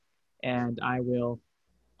and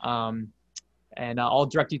um, I'll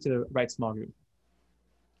direct you to the right small group.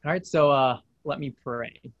 All right, so let me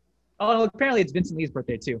pray. Oh, apparently it's Vincent Lee's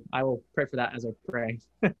birthday too. I will pray for that as I pray.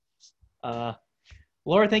 uh,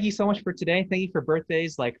 Lord, thank you so much for today. Thank you for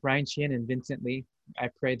birthdays like Ryan Chin and Vincent Lee. I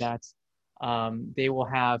pray that they will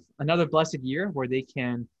have another blessed year where they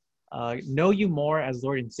can know you more as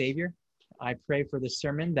Lord and Savior. I pray for the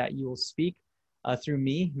sermon that you will speak through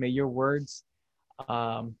me. May your words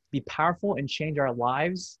be powerful and change our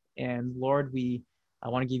lives. And Lord, I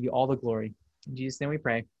want to give you all the glory. In Jesus' name we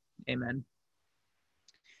pray. Amen.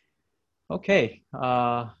 Okay,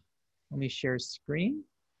 let me share screen,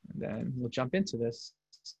 and then we'll jump into this.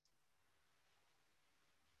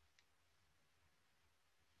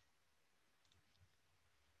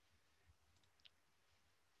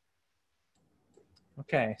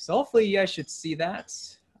 Okay, so hopefully you guys should see that.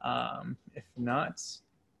 If not,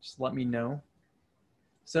 just let me know.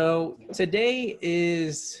 So today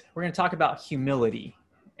we're going to talk about humility,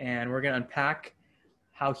 and we're going to unpack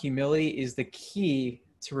how humility is the key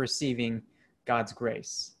to receiving God's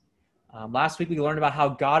grace. Last week we learned about how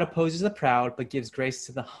God opposes the proud but gives grace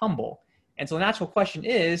to the humble. And so the natural question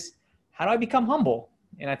is, how do I become humble?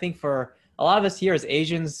 And I think for a lot of us here as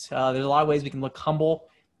Asians, there's a lot of ways we can look humble.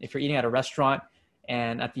 If you're eating at a restaurant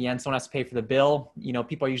and at the end someone has to pay for the bill,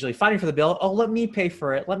 people are usually fighting for the bill. Oh, let me pay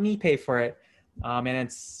for it. Let me pay for it. And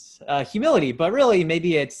it's humility, but really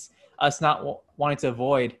maybe it's us not wanting to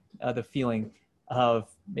avoid the feeling of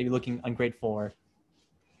maybe looking ungrateful or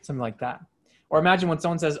something like that. Or imagine when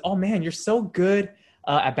someone says, oh man, you're so good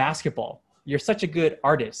at basketball. You're such a good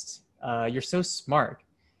artist. You're so smart.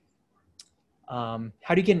 How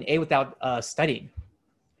do you get an A without studying?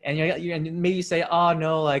 And maybe you say, oh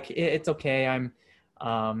no, like it's okay. I'm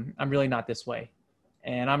really not this way.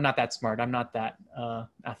 And I'm not that smart. I'm not that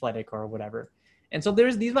athletic or whatever. And so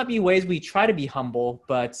these might be ways we try to be humble,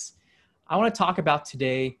 but I want to talk about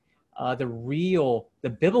today the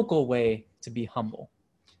biblical way to be humble.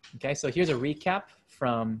 Okay, so here's a recap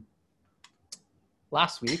from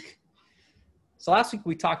last week. So last week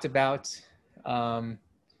we talked about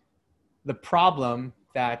the problem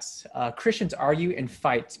that Christians argue and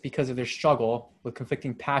fight because of their struggle with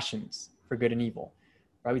conflicting passions for good and evil.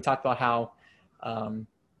 Right? We talked about how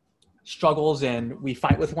struggles and we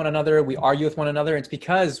fight with one another, we argue with one another. It's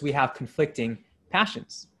because we have conflicting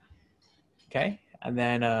passions. Okay, and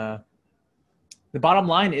then the bottom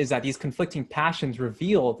line is that these conflicting passions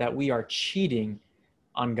reveal that we are cheating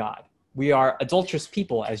on God. We are adulterous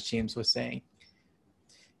people, as James was saying.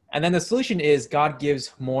 And then the solution is God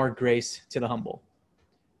gives more grace to the humble.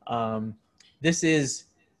 This is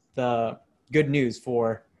the good news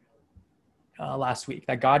for last week,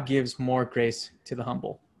 that God gives more grace to the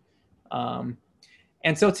humble.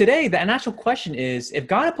 And so today, the natural question is, if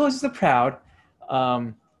God opposes the proud,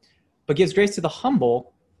 but gives grace to the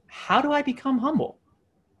humble, how do I become humble?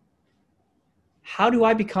 How do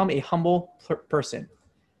I become a humble person?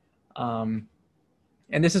 And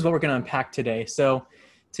this is what we're going to unpack today. So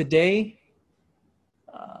today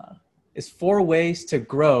is 4 ways to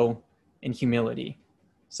grow in humility.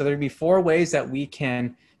 So there'll be 4 ways that we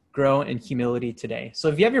can grow in humility today. So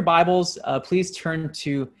if you have your Bibles, please turn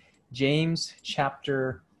to James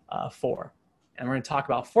chapter 4. And we're going to talk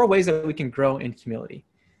about 4 ways that we can grow in humility.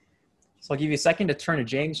 So I'll give you a second to turn to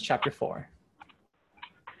James chapter 4.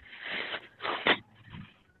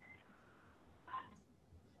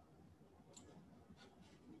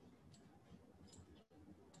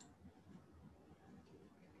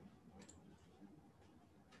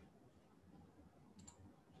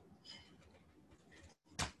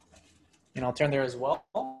 And I'll turn there as well.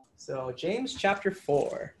 So James chapter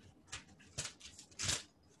 4.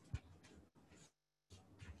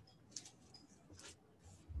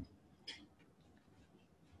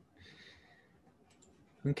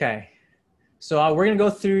 Okay. So we're going to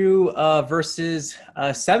go through verses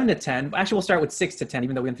 7 to 10. Actually, we'll start with 6 to 10,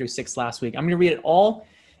 even though we went through 6 last week. I'm going to read it all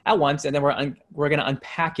at once, and then we're going to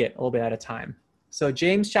unpack it a little bit at a time. So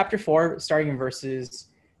James chapter 4, starting in verse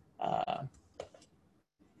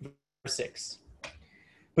 6.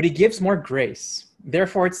 But he gives more grace.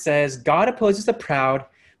 Therefore it says, God opposes the proud,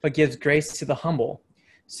 but gives grace to the humble.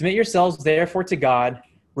 Submit yourselves therefore to God.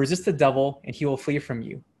 Resist the devil, and he will flee from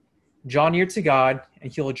you. Draw near to God,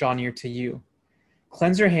 and he will draw near to you.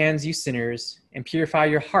 Cleanse your hands, you sinners, and purify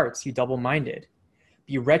your hearts, you double-minded.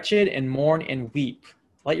 Be wretched and mourn and weep.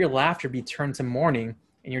 Let your laughter be turned to mourning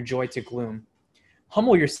and your joy to gloom.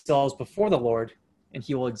 Humble yourselves before the Lord, and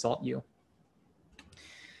he will exalt you.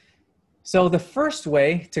 So the first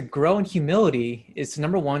way to grow in humility is to,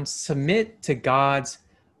 number 1, submit to God's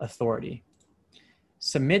authority.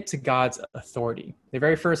 submit to God's authority. The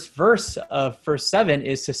very first verse of verse 7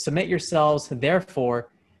 is to submit yourselves, therefore,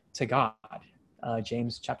 to God,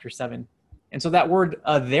 James chapter 7. And so that word,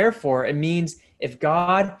 therefore, it means if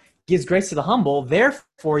God gives grace to the humble,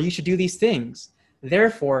 therefore you should do these things.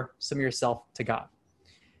 Therefore, submit yourself to God.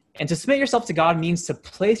 And to submit yourself to God means to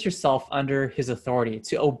place yourself under his authority,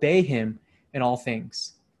 to obey him in all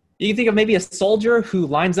things. You can think of maybe a soldier who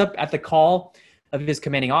lines up at the call of his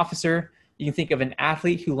commanding officer. You can think of an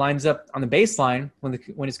athlete who lines up on the baseline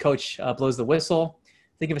when his coach blows the whistle.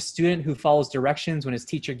 Think of a student who follows directions when his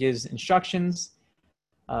teacher gives instructions.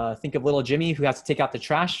 Think of little Jimmy who has to take out the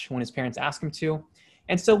trash when his parents ask him to.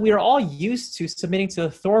 And so we are all used to submitting to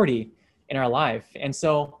authority in our life. And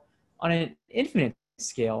so on an infinite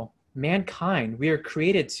scale, mankind, we are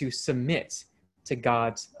created to submit to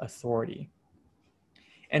God's authority.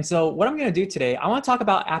 And so what I'm going to do today, I want to talk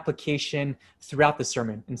about application throughout the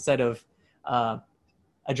sermon instead of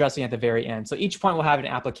addressing at the very end. So each point will have an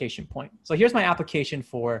application point. So here's my application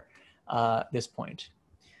for this point.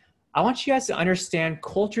 I want you guys to understand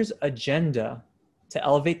culture's agenda to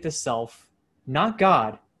elevate the self, not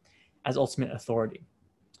God, as ultimate authority.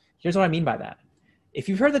 Here's what I mean by that. If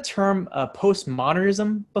you've heard the term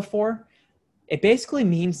postmodernism before, it basically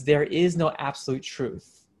means there is no absolute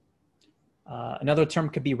truth. Another term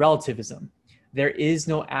could be relativism. There is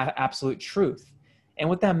no absolute truth. And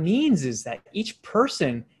what that means is that each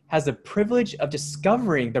person has the privilege of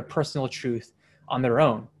discovering their personal truth on their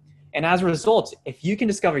own. And as a result, if you can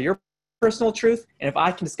discover your personal truth, and if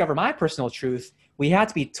I can discover my personal truth, we have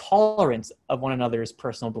to be tolerant of one another's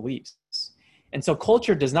personal beliefs. And so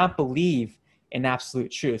culture does not believe in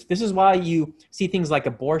absolute truth. This is why you see things like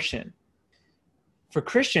abortion. For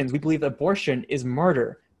Christians, we believe abortion is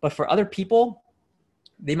murder. But for other people,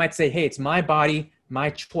 they might say, hey, it's my body, my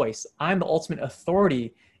choice. I'm the ultimate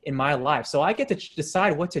authority in my life. So I get to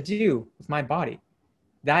decide what to do with my body.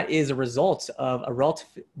 That is a result of a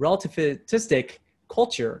relativistic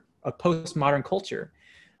culture, a postmodern culture.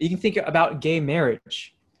 You can think about gay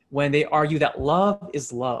marriage when they argue that love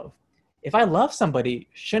is love. If I love somebody,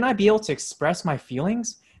 shouldn't I be able to express my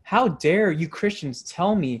feelings? How dare you Christians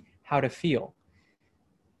tell me how to feel?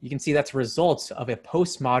 You can see that's a result of a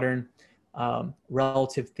postmodern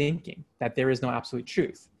relative thinking, that there is no absolute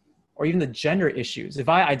truth. Or even the gender issues. If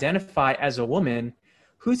I identify as a woman,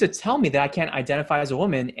 who's to tell me that I can't identify as a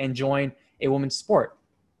woman and join a woman's sport?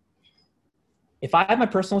 If I have my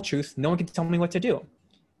personal truth, no one can tell me what to do.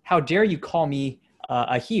 How dare you call me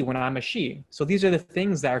a he when I'm a she? So these are the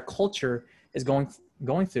things that our culture is going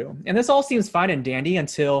through. And this all seems fine and dandy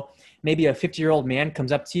until maybe a 50-year-old man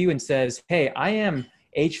comes up to you and says, hey, I am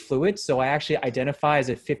age fluid, so I actually identify as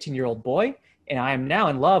a 15-year-old boy, and I am now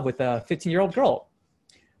in love with a 15-year-old girl.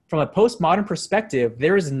 From a postmodern perspective,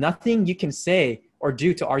 there is nothing you can say or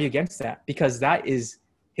do to argue against that, because that is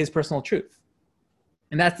his personal truth.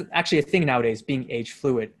 And that's actually a thing nowadays, being age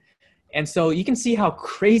fluid. And so you can see how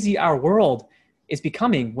crazy our world is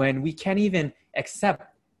becoming when we can't even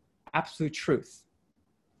accept absolute truth,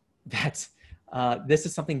 that this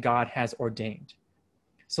is something God has ordained.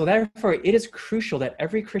 So therefore, it is crucial that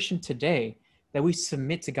every Christian today, that we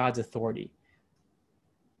submit to God's authority.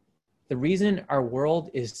 The reason our world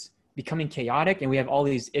is becoming chaotic and we have all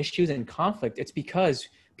these issues and conflict, it's because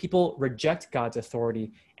people reject God's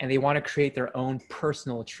authority and they want to create their own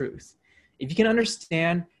personal truth. If you can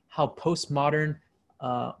understand how postmodern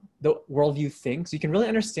the worldview thinks, you can really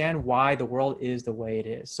understand why the world is the way it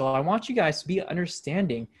is. So I want you guys to be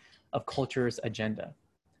understanding of culture's agenda.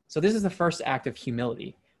 So this is the first act of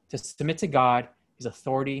humility, to submit to God, his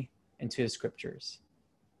authority, and to his scriptures.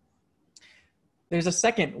 There's a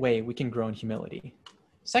second way we can grow in humility.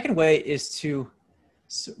 Second way is to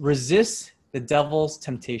resist the devil's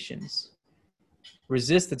temptations.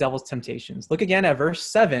 Resist the devil's temptations. Look again at verse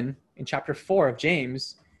 7 in chapter 4 of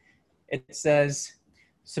James. It says,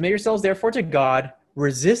 submit yourselves therefore to God,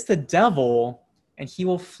 resist the devil, and he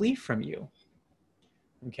will flee from you.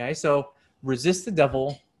 Okay, so resist the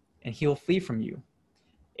devil, and he will flee from you.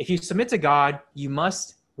 If you submit to God, you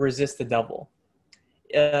must resist the devil.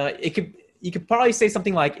 You could probably say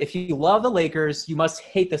something like, if you love the Lakers, you must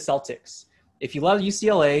hate the Celtics. If you love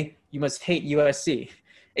UCLA, you must hate USC.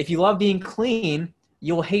 If you love being clean,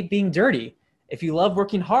 you'll hate being dirty. If you love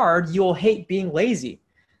working hard, you'll hate being lazy.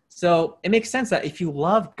 So it makes sense that if you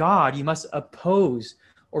love God, you must oppose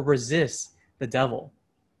or resist the devil.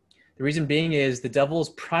 The reason being is the devil's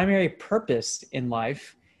primary purpose in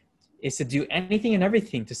life is to do anything and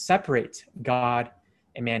everything to separate God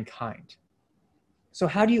and mankind. So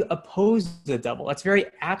how do you oppose the devil? That's very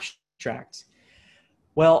abstract.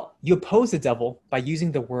 Well, you oppose the devil by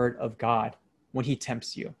using the word of God. when he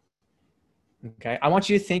tempts you. Okay, I want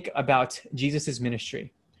you to think about Jesus's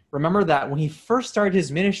ministry. Remember that when he first started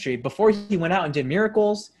his ministry, before he went out and did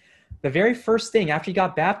miracles, the very first thing after he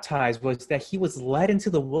got baptized was that he was led into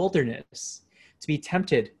the wilderness to be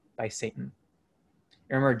tempted by Satan.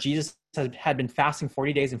 Remember, Jesus had been fasting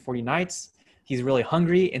 40 days and 40 nights. He's really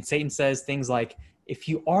hungry, and Satan says things like, if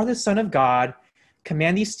you are the Son of God,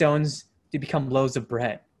 command these stones to become loaves of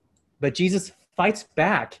bread. But Jesus fights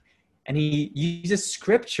back, and he uses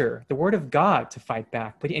scripture, the word of God, to fight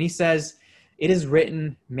back. And he says, it is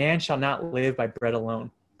written, man shall not live by bread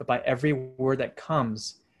alone, but by every word that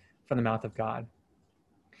comes from the mouth of God.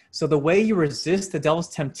 So the way you resist the devil's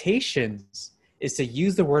temptations is to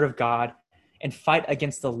use the word of God and fight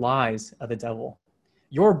against the lies of the devil.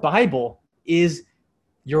 Your Bible is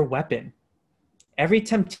your weapon. Every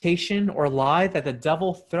temptation or lie that the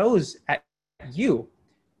devil throws at you,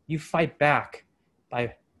 you fight back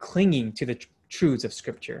by clinging to the truths of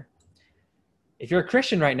Scripture. If you're a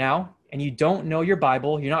Christian right now and you don't know your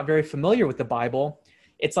Bible, you're not very familiar with the Bible,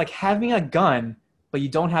 it's like having a gun, but you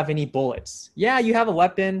don't have any bullets. Yeah, you have a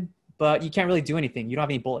weapon, but you can't really do anything. You don't have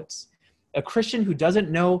any bullets. A Christian who doesn't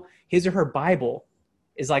know his or her Bible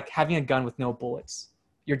is like having a gun with no bullets.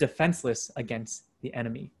 You're defenseless against the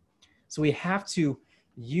enemy. So we have to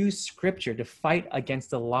use Scripture to fight against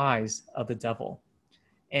the lies of the devil.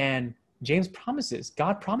 And James promises,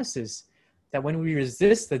 God promises that when we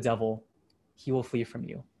resist the devil, he will flee from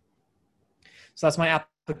you. So that's my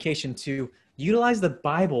application, to utilize the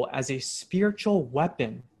Bible as a spiritual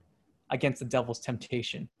weapon against the devil's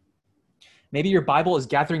temptation. Maybe your Bible is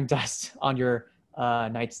gathering dust on your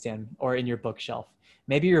nightstand or in your bookshelf.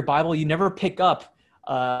 Maybe your Bible you never pick up,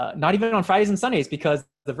 not even on Fridays and Sundays because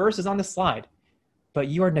the verse is on the slide, but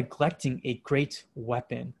you are neglecting a great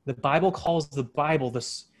weapon. The Bible calls the Bible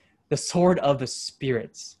the sword of the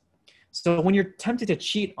spirits. So when you're tempted to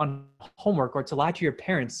cheat on homework or to lie to your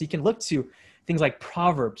parents, you can look to things like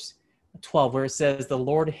Proverbs 12, where it says, the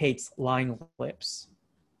Lord hates lying lips.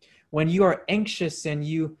 When you are anxious and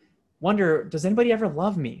you wonder, does anybody ever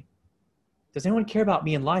love me? Does anyone care about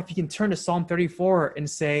me in life? You can turn to Psalm 34 and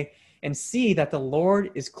say, and see that the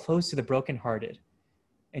Lord is close to the brokenhearted,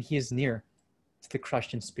 and he is near to the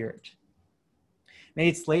crushed in spirit. Maybe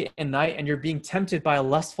it's late at night and you're being tempted by a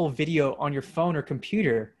lustful video on your phone or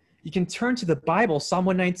computer. You can turn to the Bible, Psalm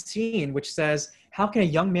 119, which says, how can a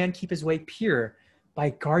young man keep his way pure?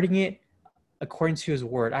 By guarding it according to his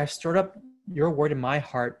word. I have stored up your word in my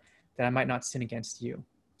heart that I might not sin against you.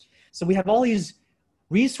 So we have all these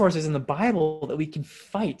resources in the Bible that we can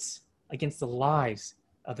fight against the lies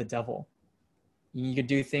of the devil. You could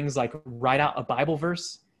do things like write out a Bible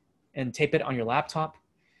verse and tape it on your laptop.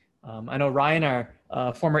 I know Ryan,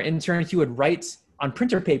 our former intern, he would write on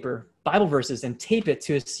printer paper Bible verses and tape it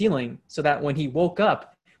to his ceiling so that when he woke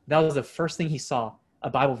up, that was the first thing he saw, a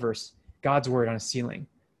Bible verse, God's word on a ceiling.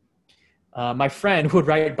 My friend would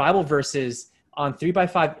write Bible verses on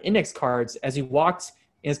 3x5 index cards as he walked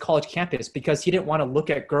in his college campus because he didn't want to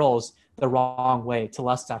look at girls the wrong way, to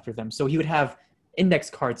lust after them. So he would have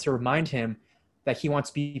index cards to remind him that he wants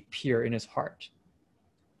to be pure in his heart.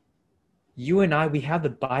 You and I, we have the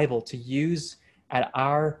Bible to use at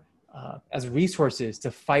our as resources to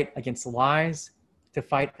fight against lies, to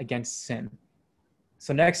fight against sin.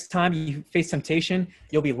 So next time you face temptation,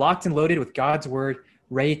 you'll be locked and loaded with God's word,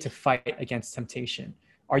 ready to fight against temptation.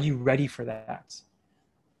 Are you ready for that?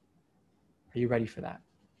 Are you ready for that?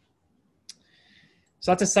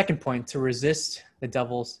 So that's a second point, to resist the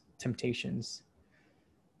devil's temptations.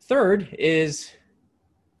 Third is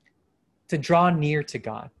to draw near to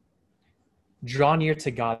God. Draw near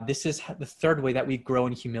to God. This is the third way that we grow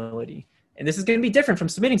in humility. And this is going to be different from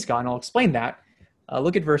submitting to God, and I'll explain that.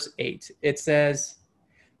 Look at verse 8. It says,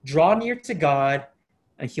 draw near to God,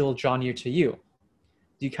 and he will draw near to you.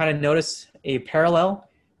 Do you kind of notice a parallel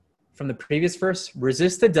from the previous verse?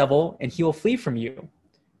 Resist the devil, and he will flee from you.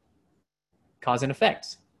 Cause and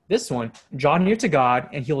effect. This one, draw near to God,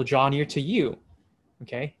 and he will draw near to you.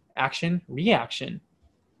 Okay? Action, reaction.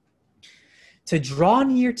 To draw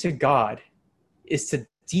near to God is to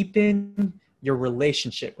deepen your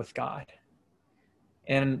relationship with God.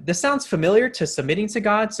 And this sounds familiar to submitting to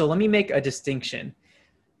God, so let me make a distinction.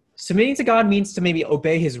 Submitting to God means to maybe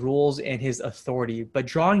obey his rules and his authority, but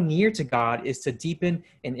drawing near to God is to deepen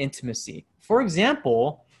an intimacy. For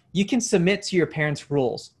example, you can submit to your parents'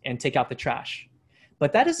 rules and take out the trash,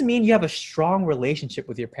 but that doesn't mean you have a strong relationship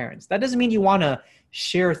with your parents. That doesn't mean you want to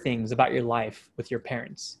share things about your life with your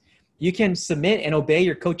parents. You can submit and obey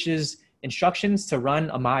your coach's instructions to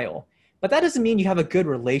run a mile, but that doesn't mean you have a good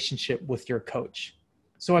relationship with your coach.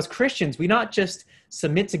 So as Christians, we not just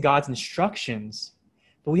submit to God's instructions,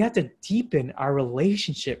 but we have to deepen our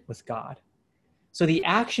relationship with God. So the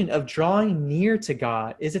action of drawing near to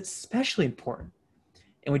God is especially important.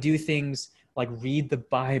 And we do things like read the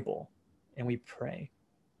Bible and we pray.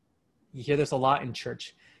 You hear this a lot in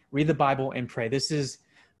church. Read the Bible and pray. This is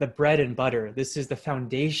the bread and butter. This is the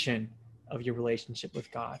foundation of your relationship with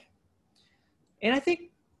God. And I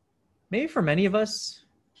think maybe for many of us,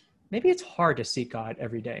 maybe it's hard to seek God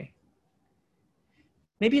every day.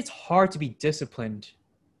 Maybe it's hard to be disciplined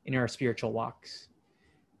in our spiritual walks.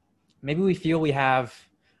 Maybe we feel we have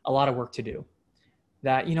a lot of work to do.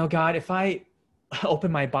 That, God, if I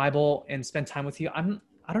open my Bible and spend time with you, I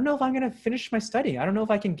don't know if I'm going to finish my study. I don't know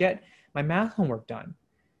if I can get my math homework done.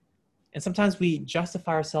 And sometimes we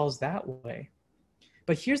justify ourselves that way.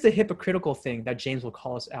 But here's the hypocritical thing that James will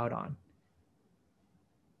call us out on.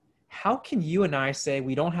 How can you and I say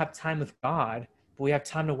we don't have time with God, but we have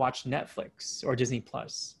time to watch Netflix or Disney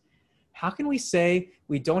Plus? How can we say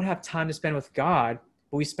we don't have time to spend with God,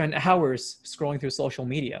 but we spend hours scrolling through social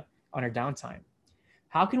media on our downtime?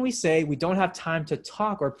 How can we say we don't have time to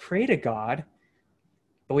talk or pray to God,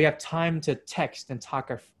 but we have time to text and talk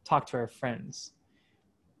to our friends?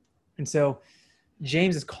 And so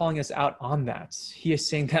James is calling us out on that. He is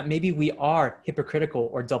saying that maybe we are hypocritical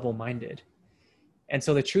or double-minded. And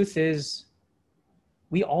so the truth is,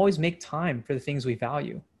 we always make time for the things we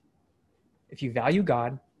value. If you value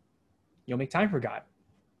God, you'll make time for God.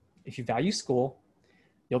 If you value school,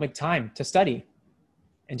 you'll make time to study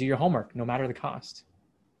and do your homework, no matter the cost.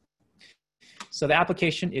 So the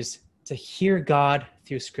application is to hear God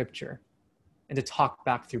through Scripture and to talk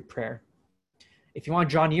back through prayer. If you want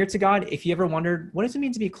to draw near to God, if you ever wondered, what does it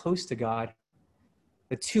mean to be close to God?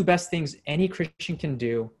 The two best things any Christian can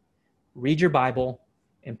do: read your Bible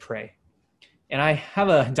and pray. And I have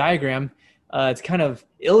a diagram to kind of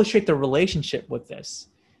illustrate the relationship with this.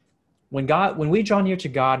 When we draw near to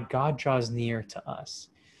God, God draws near to us.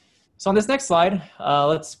 So on this next slide,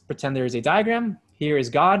 let's pretend there is a diagram. Here is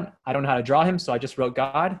God. I don't know how to draw him, so I just wrote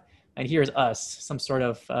God. And here's us, some sort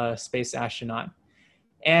of space astronaut.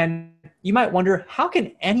 And you might wonder, how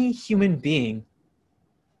can any human being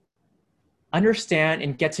understand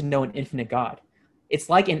and get to know an infinite God? It's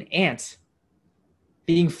like an ant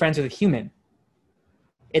being friends with a human.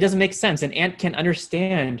 It doesn't make sense. An ant can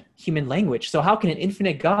understand human language. So how can an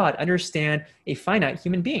infinite God understand a finite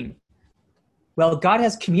human being? Well, God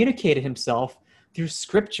has communicated himself through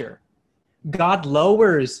Scripture. God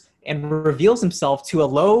lowers and reveals himself to a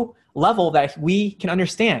low level that we can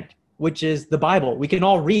understand, which is the Bible. We can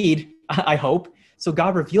all read, I hope. So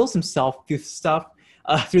God reveals himself through stuff,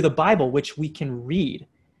 through the Bible, which we can read.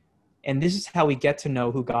 And this is how we get to know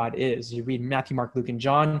who God is. You read Matthew, Mark, Luke, and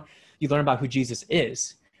John, you learn about who Jesus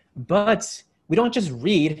is. But we don't just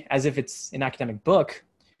read as if it's an academic book.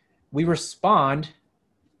 We respond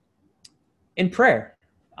in prayer.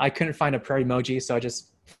 I couldn't find a prayer emoji, so I just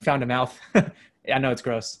found a mouth. I know it's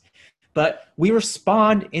gross. But we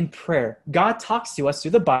respond in prayer. God talks to us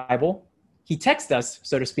through the Bible. He texts us,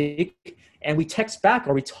 so to speak, and we text back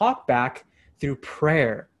or we talk back through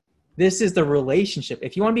prayer. This is the relationship.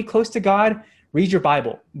 If you want to be close to God, read your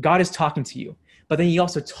Bible. God is talking to you. But then you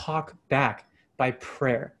also talk back by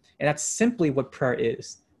prayer. And that's simply what prayer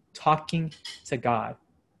is, talking to God.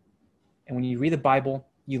 And when you read the Bible,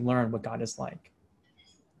 you learn what God is like.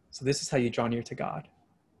 So this is how you draw near to God.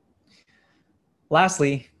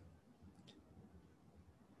 Lastly,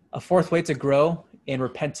 a fourth way to grow in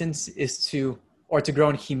repentance to grow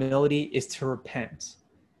in humility is to repent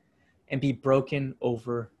and be broken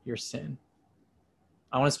over your sin.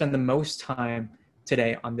 I want to spend the most time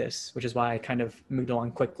today on this, which is why I kind of moved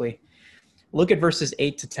along quickly. Look at verses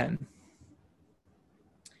 8 to 10.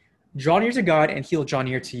 Draw near to God and he'll draw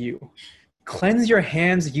near to you. Cleanse your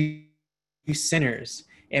hands, you sinners,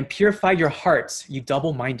 and purify your hearts, you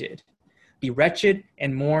double-minded. Be wretched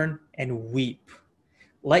and mourn and weep.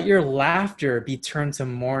 Let your laughter be turned to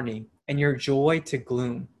mourning and your joy to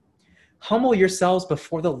gloom. Humble yourselves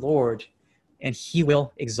before the Lord, and he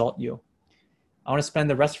will exalt you. I want to spend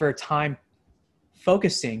the rest of our time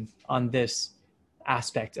focusing on this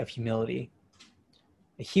aspect of humility.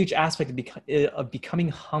 A huge aspect of becoming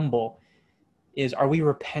humble is, are we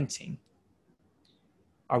repenting?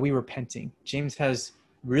 Are we repenting? James has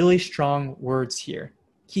really strong words here.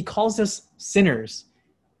 He calls us sinners,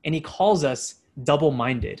 and he calls us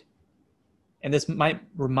double-minded. And this might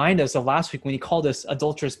remind us of last week when he called us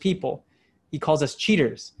adulterous people. He calls us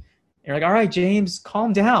cheaters. And you're like, all right, James,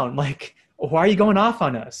 calm down. Like, why are you going off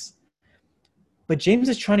on us? But James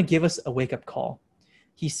is trying to give us a wake-up call.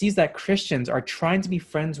 He sees that Christians are trying to be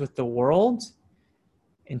friends with the world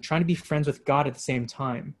and trying to be friends with God at the same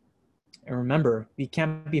time. And remember, we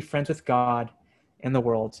can't be friends with God and the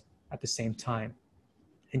world at the same time.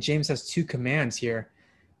 And James has two commands here.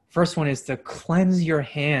 First one is to cleanse your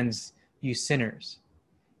hands, you sinners.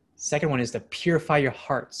 Second one is to purify your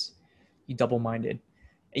hearts, you double-minded.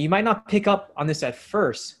 And you might not pick up on this at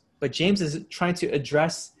first, but James is trying to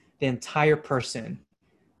address the entire person,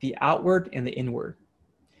 the outward and the inward.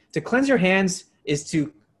 To cleanse your hands is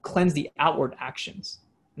to cleanse the outward actions,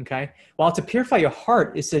 okay? While to purify your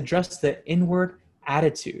heart is to address the inward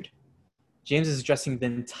attitude. James is addressing the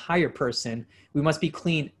entire person. We must be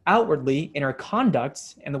clean outwardly in our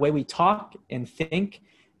conduct and the way we talk and think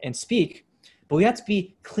and speak, but we have to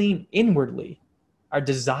be clean inwardly, our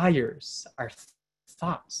desires, our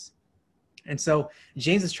thoughts. And so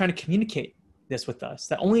James is trying to communicate this with us,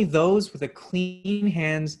 that only those with a clean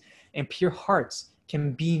hands and pure hearts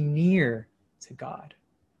can be near to God.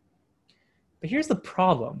 But here's the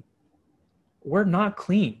problem. We're not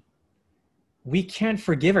clean. We can't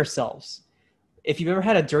forgive ourselves. If you've ever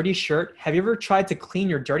had a dirty shirt, have you ever tried to clean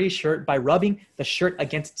your dirty shirt by rubbing the shirt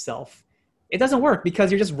against itself? It doesn't work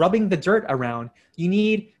because you're just rubbing the dirt around. You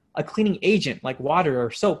need a cleaning agent like water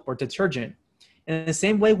or soap or detergent. And in the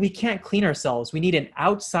same way, we can't clean ourselves. We need an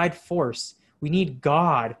outside force. We need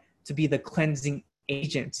God to be the cleansing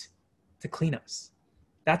agent to clean us.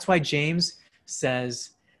 That's why James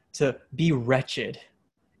says to be wretched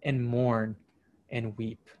and mourn and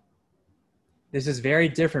weep. This is very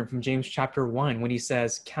different from James chapter 1 when he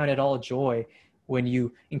says, count it all joy when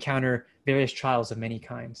you encounter various trials of many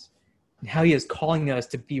kinds. And how he is calling us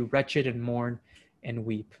to be wretched and mourn and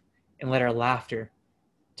weep and let our laughter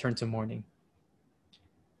turn to mourning.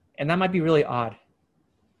 And that might be really odd.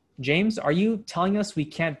 James, are you telling us we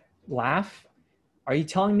can't laugh? Are you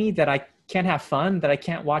telling me that I can't have fun, that I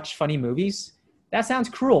can't watch funny movies? That sounds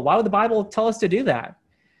cruel. Why would the Bible tell us to do that?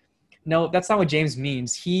 No, that's not what James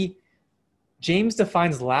means. James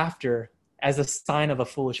defines laughter as a sign of a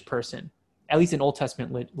foolish person, at least in Old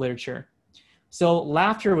Testament literature. So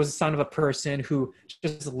laughter was a sign of a person who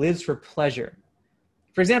just lives for pleasure.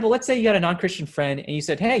 For example, let's say you had a non-Christian friend and you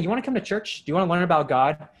said, hey, you want to come to church? Do you want to learn about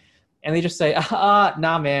God? And they just say,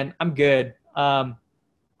 nah, man, I'm good. I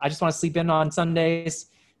just want to sleep in on Sundays.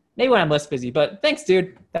 Maybe when I'm less busy, but thanks,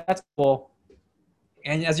 dude. That's cool.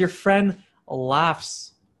 And as your friend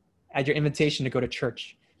laughs at your invitation to go to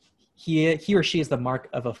church, he or she is the mark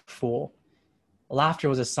of a fool. Laughter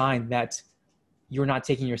was a sign that you're not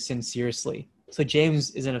taking your sin seriously. So James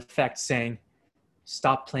is in effect saying,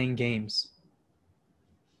 stop playing games.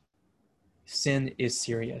 Sin is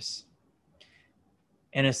serious.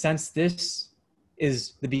 In a sense, this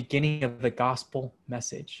is the beginning of the gospel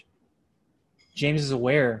message. James is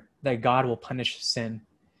aware that God will punish sin,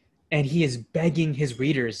 and he is begging his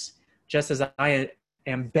readers, just as I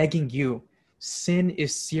am begging you, sin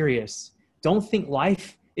is serious. Don't think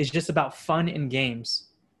life is just about fun and games.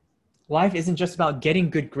 Life isn't just about getting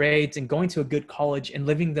good grades and going to a good college and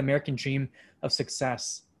living the American dream of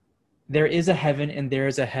success. There is a heaven and there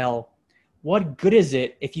is a hell. What good is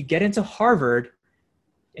it if you get into Harvard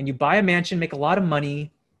and you buy a mansion, make a lot of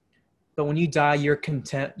money, but when you die, you're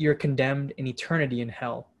condemned in eternity in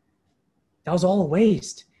hell? That was all a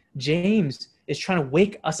waste. James is trying to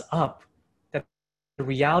wake us up that the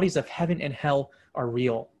realities of heaven and hell are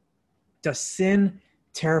real. Does sin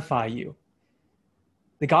terrify you?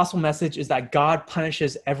 The gospel message is that God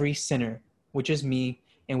punishes every sinner, which is me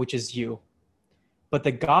and which is you. But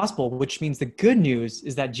the gospel, which means the good news,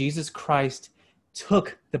 is that Jesus Christ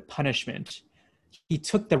took the punishment. He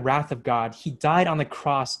took the wrath of God. He died on the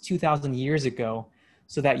cross 2,000 years ago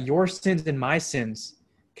so that your sins and my sins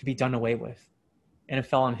could be done away with. And it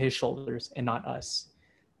fell on his shoulders and not us.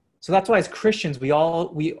 So that's why as Christians, we are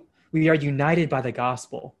united by the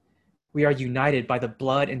gospel. We are united by the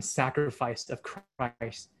blood and sacrifice of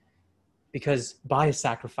Christ, because by his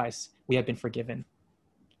sacrifice, we have been forgiven.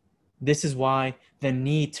 This is why the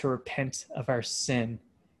need to repent of our sin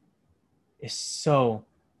is so,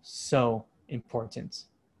 so important.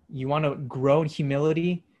 You want to grow in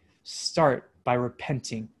humility? Start by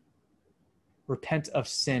repenting. Repent of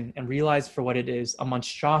sin and realize for what it is, a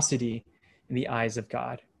monstrosity in the eyes of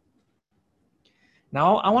God.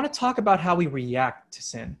 Now, I want to talk about how we react to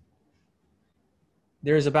sin.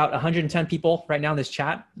 There's about 110 people right now in this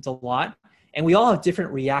chat. It's a lot. And we all have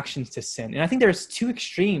different reactions to sin. And I think there's two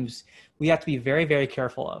extremes we have to be very, very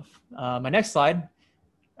careful of. My next slide,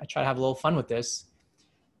 I try to have a little fun with this.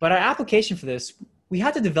 But our application for this, we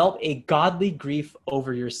have to develop a godly grief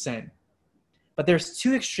over your sin. But there's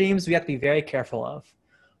two extremes we have to be very careful of.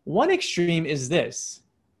 One extreme is this: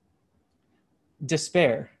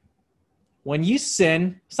 despair. When you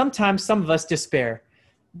sin, sometimes some of us despair.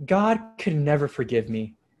 God could never forgive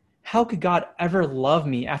me. How could God ever love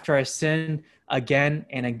me after I sin again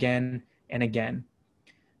and again and again?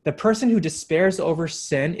 The person who despairs over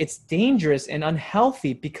sin, it's dangerous and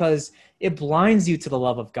unhealthy because it blinds you to the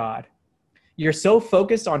love of God. You're so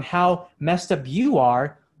focused on how messed up you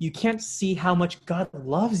are, you can't see how much God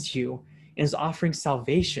loves you and is offering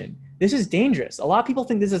salvation. This is dangerous. A lot of people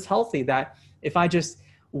think this is healthy, that if I just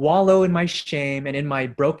wallow in my shame and in my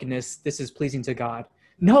brokenness, this is pleasing to God.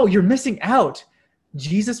 No, you're missing out.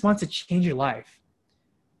 Jesus wants to change your life.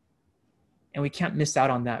 And we can't miss out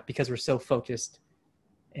on that because we're so focused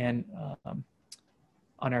and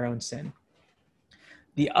on our own sin.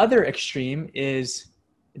 The other extreme is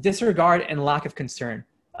disregard and lack of concern.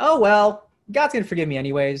 Oh, well, God's going to forgive me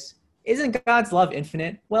anyways. Isn't God's love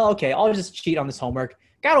infinite? Well, okay, I'll just cheat on this homework.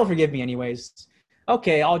 God will forgive me anyways.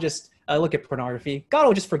 Okay, I'll just look at pornography. God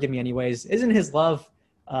will just forgive me anyways. Isn't his love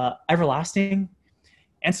everlasting?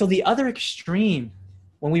 And so the other extreme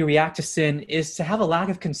when we react to sin is to have a lack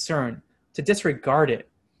of concern, to disregard it.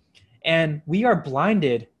 And we are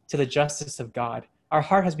blinded to the justice of God. Our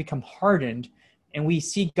heart has become hardened, and we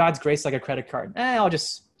see God's grace like a credit card. I'll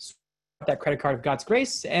just swipe that credit card of God's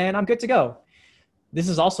grace, and I'm good to go. This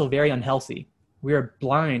is also very unhealthy. We are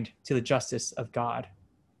blind to the justice of God.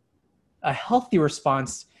 A healthy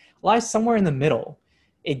response lies somewhere in the middle,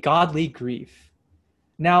 a godly grief.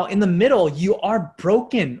 Now, in the middle, you are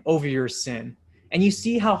broken over your sin, and you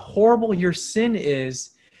see how horrible your sin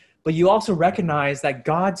is, but you also recognize that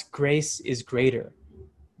God's grace is greater.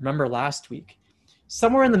 Remember last week.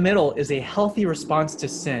 Somewhere in the middle is a healthy response to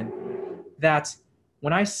sin, that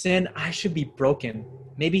when I sin, I should be broken.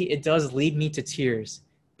 Maybe it does lead me to tears,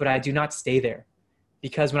 but I do not stay there.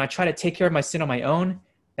 Because when I try to take care of my sin on my own,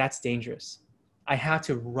 that's dangerous. I have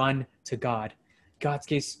to run to God.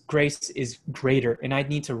 God's grace is greater, and I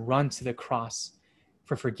need to run to the cross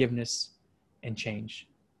for forgiveness and change.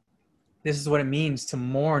 This is what it means to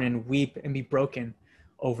mourn and weep and be broken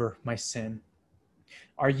over my sin.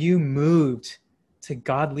 Are you moved to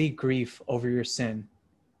godly grief over your sin?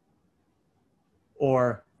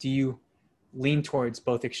 Or do you lean towards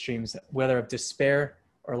both extremes, whether of despair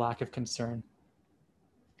or lack of concern?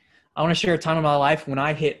 I want to share a time in my life when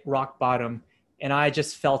I hit rock bottom and I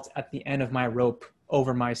just felt at the end of my rope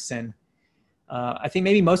over my sin. I think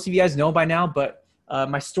maybe most of you guys know by now, but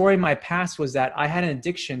my story in my past was that I had an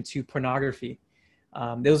addiction to pornography.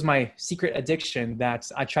 It was my secret addiction that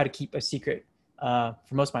I tried to keep a secret for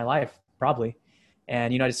most of my life, probably.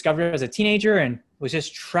 And, I discovered it as a teenager and was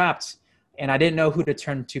just trapped, and I didn't know who to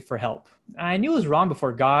turn to for help. I knew it was wrong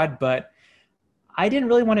before God, but I didn't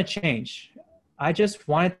really want to change. I just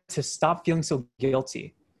wanted to stop feeling so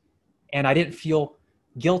guilty. And I didn't feel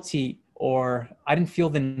guilty, or I didn't feel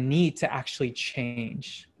the need to actually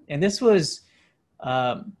change. And this was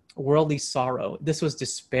worldly sorrow. This was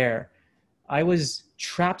despair. I was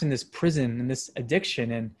trapped in this prison, in this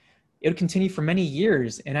addiction, and it would continue for many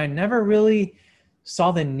years. And I never really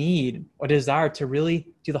saw the need or desire to really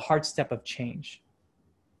do the hard step of change.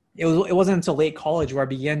 It wasn't until late college where I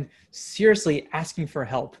began seriously asking for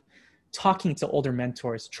help, talking to older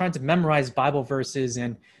mentors, trying to memorize Bible verses,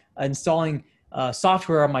 and installing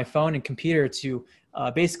software on my phone and computer to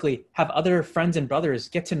basically have other friends and brothers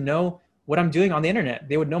get to know what I'm doing on the internet.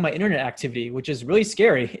 They would know my internet activity, which is really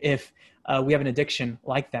scary if we have an addiction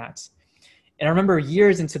like that. And I remember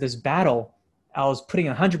years into this battle, I was putting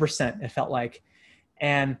 100%, it felt like,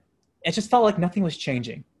 and it just felt like nothing was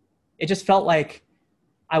changing. It just felt like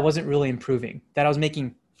I wasn't really improving, that I was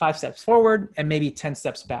making 5 steps forward and maybe 10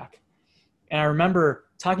 steps back. And I remember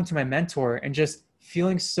talking to my mentor and just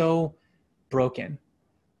feeling so broken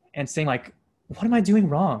and saying, like, what am I doing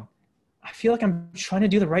wrong? I feel like I'm trying to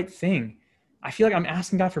do the right thing. I feel like I'm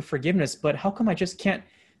asking God for forgiveness, but how come I just can't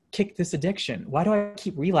kick this addiction? Why do I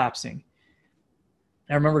keep relapsing?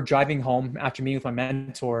 I remember driving home after meeting with my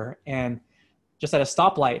mentor and just at a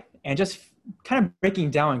stoplight and just kind of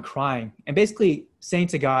breaking down and crying and basically saying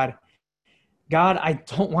to God, I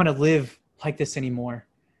don't want to live like this anymore.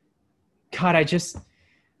 God, I just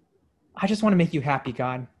want to make you happy,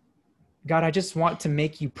 God. God, I just want to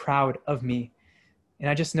make you proud of me. And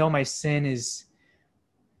I just know my sin is,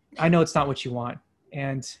 I know it's not what you want.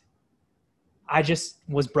 And I just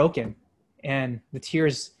was broken. And the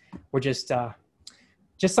tears were just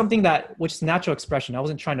something that, which is natural expression. I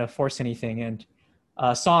wasn't trying to force anything. And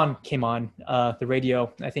a song came on the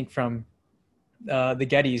radio, I think from the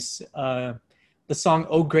Gettys, the song,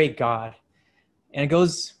 "Oh Great God." And it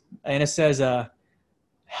goes, and it says,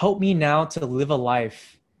 help me now to live a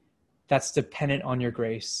life that's dependent on your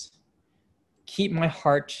grace. keep my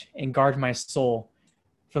heart and guard my soul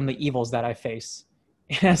from the evils that I face.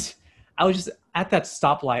 And as I was just at that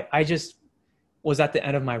stoplight, I just was at the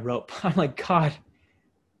end of my rope. I'm like, God,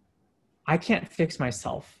 I can't fix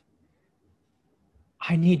myself.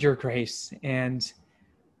 I need your grace. And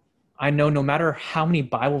I know no matter how many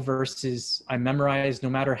Bible verses I memorize, no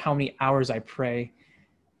matter how many hours I pray,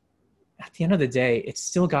 at the end of the day, it's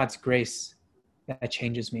still God's grace that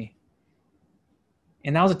changes me.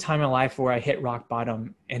 And that was a time in my life where I hit rock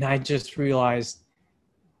bottom, and I just realized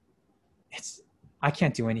I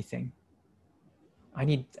can't do anything. I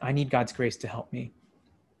need God's grace to help me.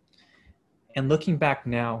 And looking back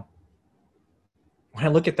now, when I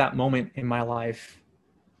look at that moment in my life,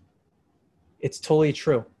 it's totally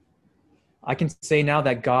true. I can say now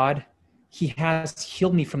that God, he has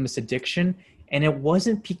healed me from this addiction, and it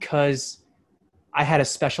wasn't because I had a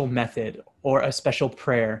special method or a special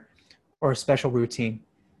prayer or a special routine.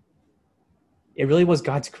 It really was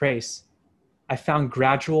God's grace. I found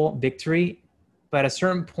gradual victory, but at a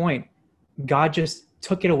certain point, God just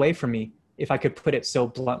took it away from me, if I could put it so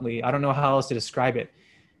bluntly. I don't know how else to describe it.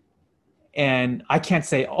 And I can't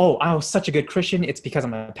say, oh, I was such a good Christian. It's because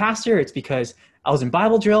I'm a pastor. It's because I was in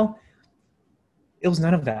Bible drill. It was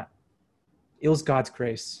none of that. It was God's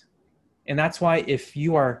grace. And that's why if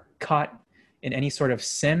you are caught in any sort of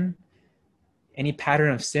sin, any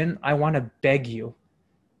pattern of sin, I want to beg you,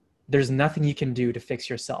 there's nothing you can do to fix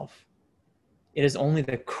yourself. It is only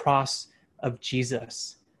the cross of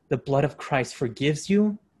Jesus. The blood of Christ forgives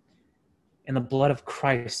you, and the blood of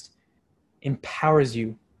Christ empowers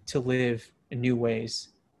you to live in new ways.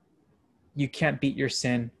 You can't beat your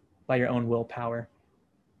sin by your own willpower.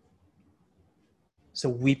 So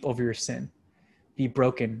weep over your sin. Be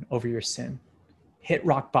broken over your sin. Hit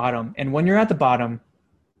rock bottom. And when you're at the bottom,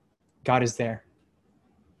 God is there.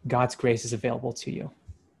 God's grace is available to you.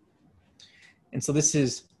 And so this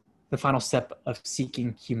is the final step of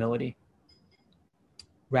seeking humility.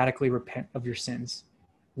 Radically repent of your sins.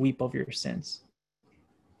 Weep over your sins.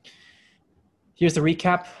 Here's the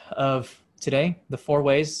recap of today, the 4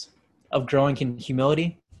 ways of growing in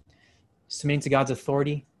humility: submitting to God's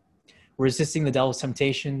authority, resisting the devil's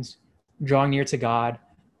temptations, drawing near to God,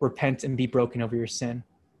 repent and be broken over your sin.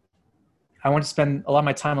 I want to spend a lot of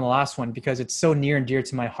my time on the last one because it's so near and dear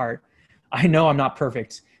to my heart. I know I'm not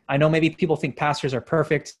perfect. I know maybe people think pastors are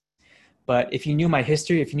perfect, but if you knew my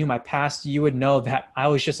history, if you knew my past, you would know that I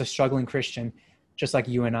was just a struggling Christian, just like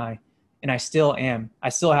you and I. And I still am. I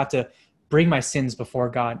still have to bring my sins before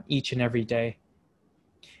God each and every day.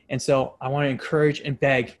 And so I want to encourage and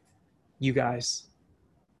beg you guys.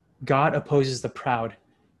 God opposes the proud,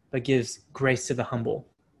 but gives grace to the humble.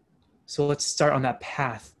 So let's start on that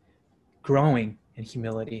path, growing in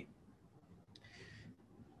humility.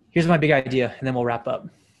 Here's my big idea, and then we'll wrap up.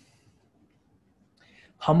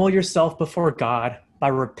 Humble yourself before God by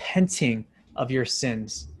repenting of your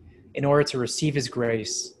sins in order to receive his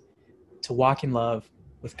grace, to walk in love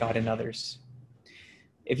with God and others.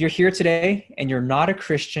 If you're here today and you're not a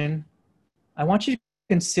Christian, I want you to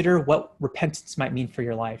consider what repentance might mean for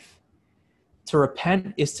your life. To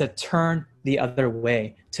repent is to turn the other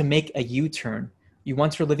way, to make a U-turn. You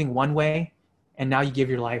once were living one way, and now you give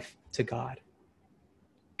your life to God.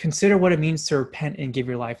 Consider what it means to repent and give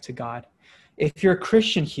your life to God. If you're a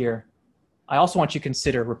Christian here, I also want you to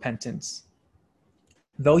consider repentance.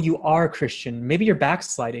 Though you are a Christian, maybe you're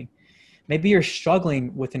backsliding. Maybe you're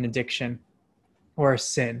struggling with an addiction or a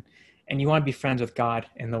sin, and you want to be friends with God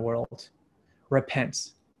in the world.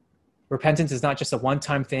 Repent. Repentance is not just a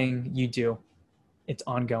one-time thing you do. It's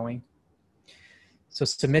ongoing. So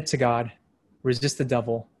submit to God, resist the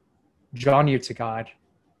devil, draw near to God,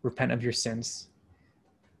 repent of your sins.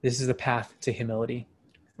 This is the path to humility.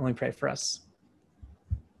 Let me pray for us.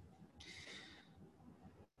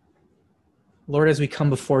 Lord, as we come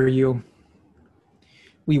before you,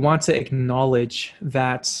 we want to acknowledge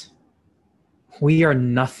that we are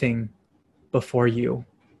nothing before you.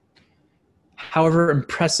 However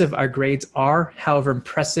impressive our grades are, however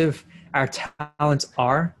impressive our talents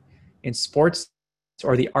are in sports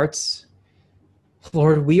or the arts,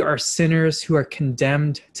 Lord, we are sinners who are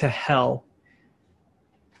condemned to hell.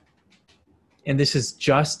 And this is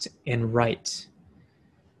just and right.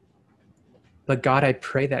 But God, I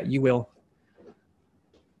pray that you will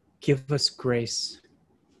give us grace.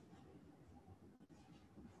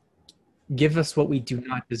 Give us what we do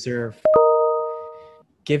not deserve.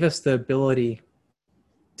 Give us the ability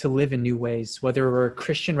to live in new ways, whether we're a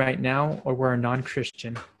Christian right now or we're a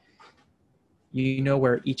non-Christian. You know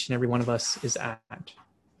where each and every one of us is at.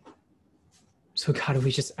 So God,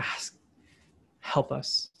 we just ask, help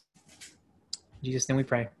us. In Jesus' name we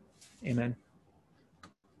pray. Amen.